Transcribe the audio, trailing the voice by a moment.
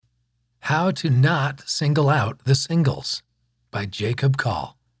How to Not Single Out the Singles by Jacob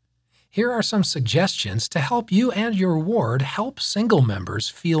Call. Here are some suggestions to help you and your ward help single members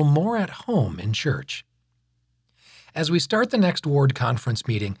feel more at home in church. As we start the next ward conference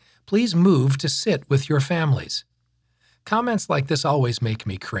meeting, please move to sit with your families. Comments like this always make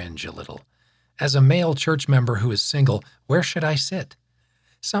me cringe a little. As a male church member who is single, where should I sit?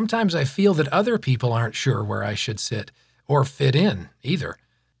 Sometimes I feel that other people aren't sure where I should sit, or fit in, either.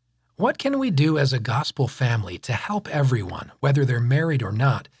 What can we do as a gospel family to help everyone, whether they're married or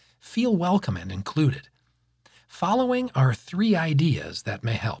not, feel welcome and included? Following are 3 ideas that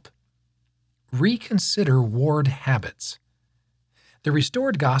may help. Reconsider ward habits. The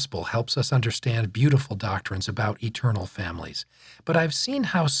Restored Gospel helps us understand beautiful doctrines about eternal families, but I've seen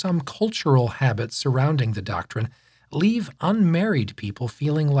how some cultural habits surrounding the doctrine leave unmarried people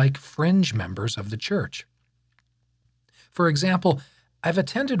feeling like fringe members of the church. For example, I've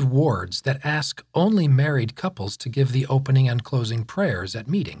attended wards that ask only married couples to give the opening and closing prayers at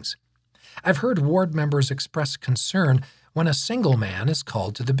meetings. I've heard ward members express concern when a single man is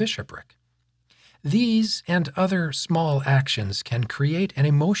called to the bishopric. These and other small actions can create an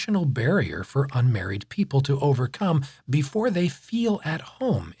emotional barrier for unmarried people to overcome before they feel at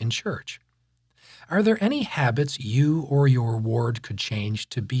home in church. Are there any habits you or your ward could change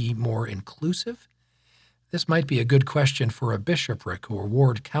to be more inclusive? This might be a good question for a bishopric or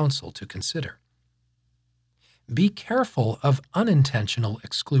ward council to consider. Be careful of unintentional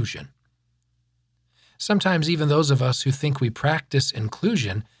exclusion. Sometimes even those of us who think we practice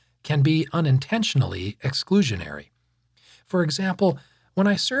inclusion can be unintentionally exclusionary. For example, when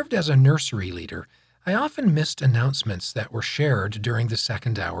I served as a nursery leader, I often missed announcements that were shared during the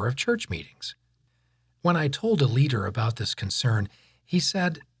second hour of church meetings. When I told a leader about this concern, he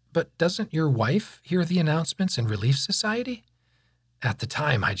said, "But doesn't your wife hear the announcements in Relief Society?" At the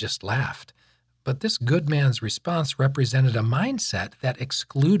time, I just laughed. But this good man's response represented a mindset that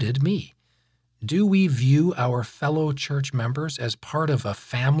excluded me. Do we view our fellow church members as part of a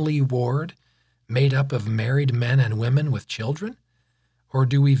family ward made up of married men and women with children? Or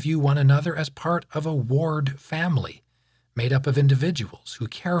do we view one another as part of a ward family made up of individuals who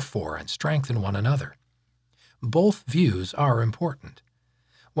care for and strengthen one another? Both views are important.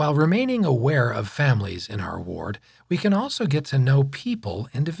 While remaining aware of families in our ward, we can also get to know people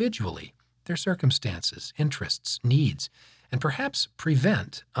individually, their circumstances, interests, needs, and perhaps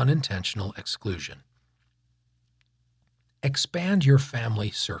prevent unintentional exclusion. Expand your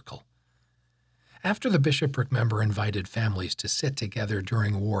family circle. After the bishopric member invited families to sit together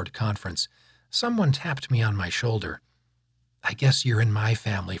during ward conference, someone tapped me on my shoulder. "I guess you're in my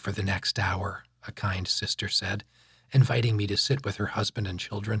family for the next hour," a kind sister said, inviting me to sit with her husband and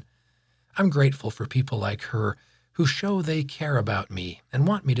children. I'm grateful for people like her who show they care about me and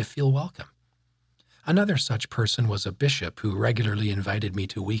want me to feel welcome. Another such person was a bishop who regularly invited me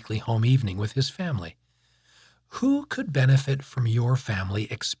to weekly home evening with his family. Who could benefit from your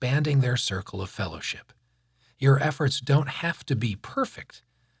family expanding their circle of fellowship? Your efforts don't have to be perfect.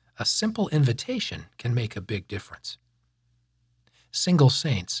 A simple invitation can make a big difference. Single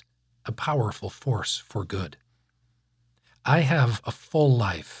saints, a powerful force for good. I have a full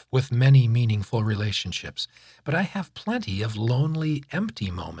life with many meaningful relationships, but I have plenty of lonely,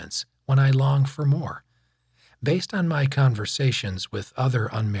 empty moments when I long for more. Based on my conversations with other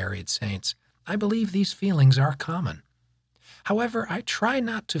unmarried saints, I believe these feelings are common. However, I try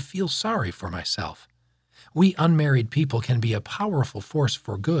not to feel sorry for myself. We unmarried people can be a powerful force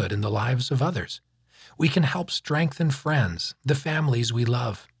for good in the lives of others. We can help strengthen friends, the families we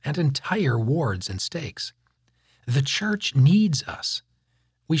love, and entire wards and stakes. The church needs us.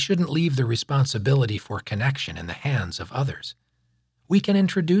 We shouldn't leave the responsibility for connection in the hands of others. We can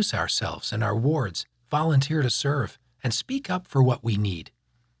introduce ourselves in our wards, volunteer to serve, and speak up for what we need.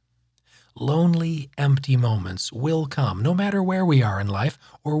 Lonely, empty moments will come no matter where we are in life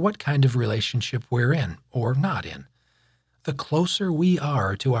or what kind of relationship we're in or not in. The closer we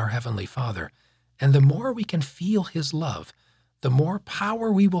are to our Heavenly Father, and the more we can feel His love, the more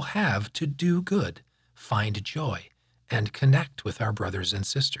power we will have to do good, find joy, and connect with our brothers and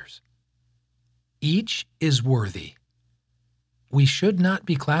sisters. Each is worthy. We should not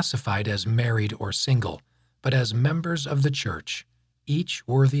be classified as married or single, but as members of the church, each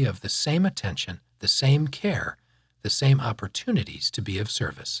worthy of the same attention, the same care, the same opportunities to be of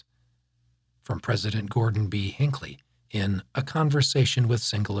service. From President Gordon B. Hinckley in A Conversation with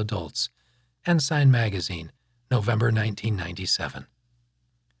Single Adults, Ensign Magazine, November 1997.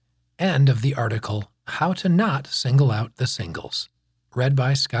 End of the article, How to Not Single Out the Singles, read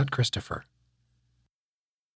by Scott Christopher.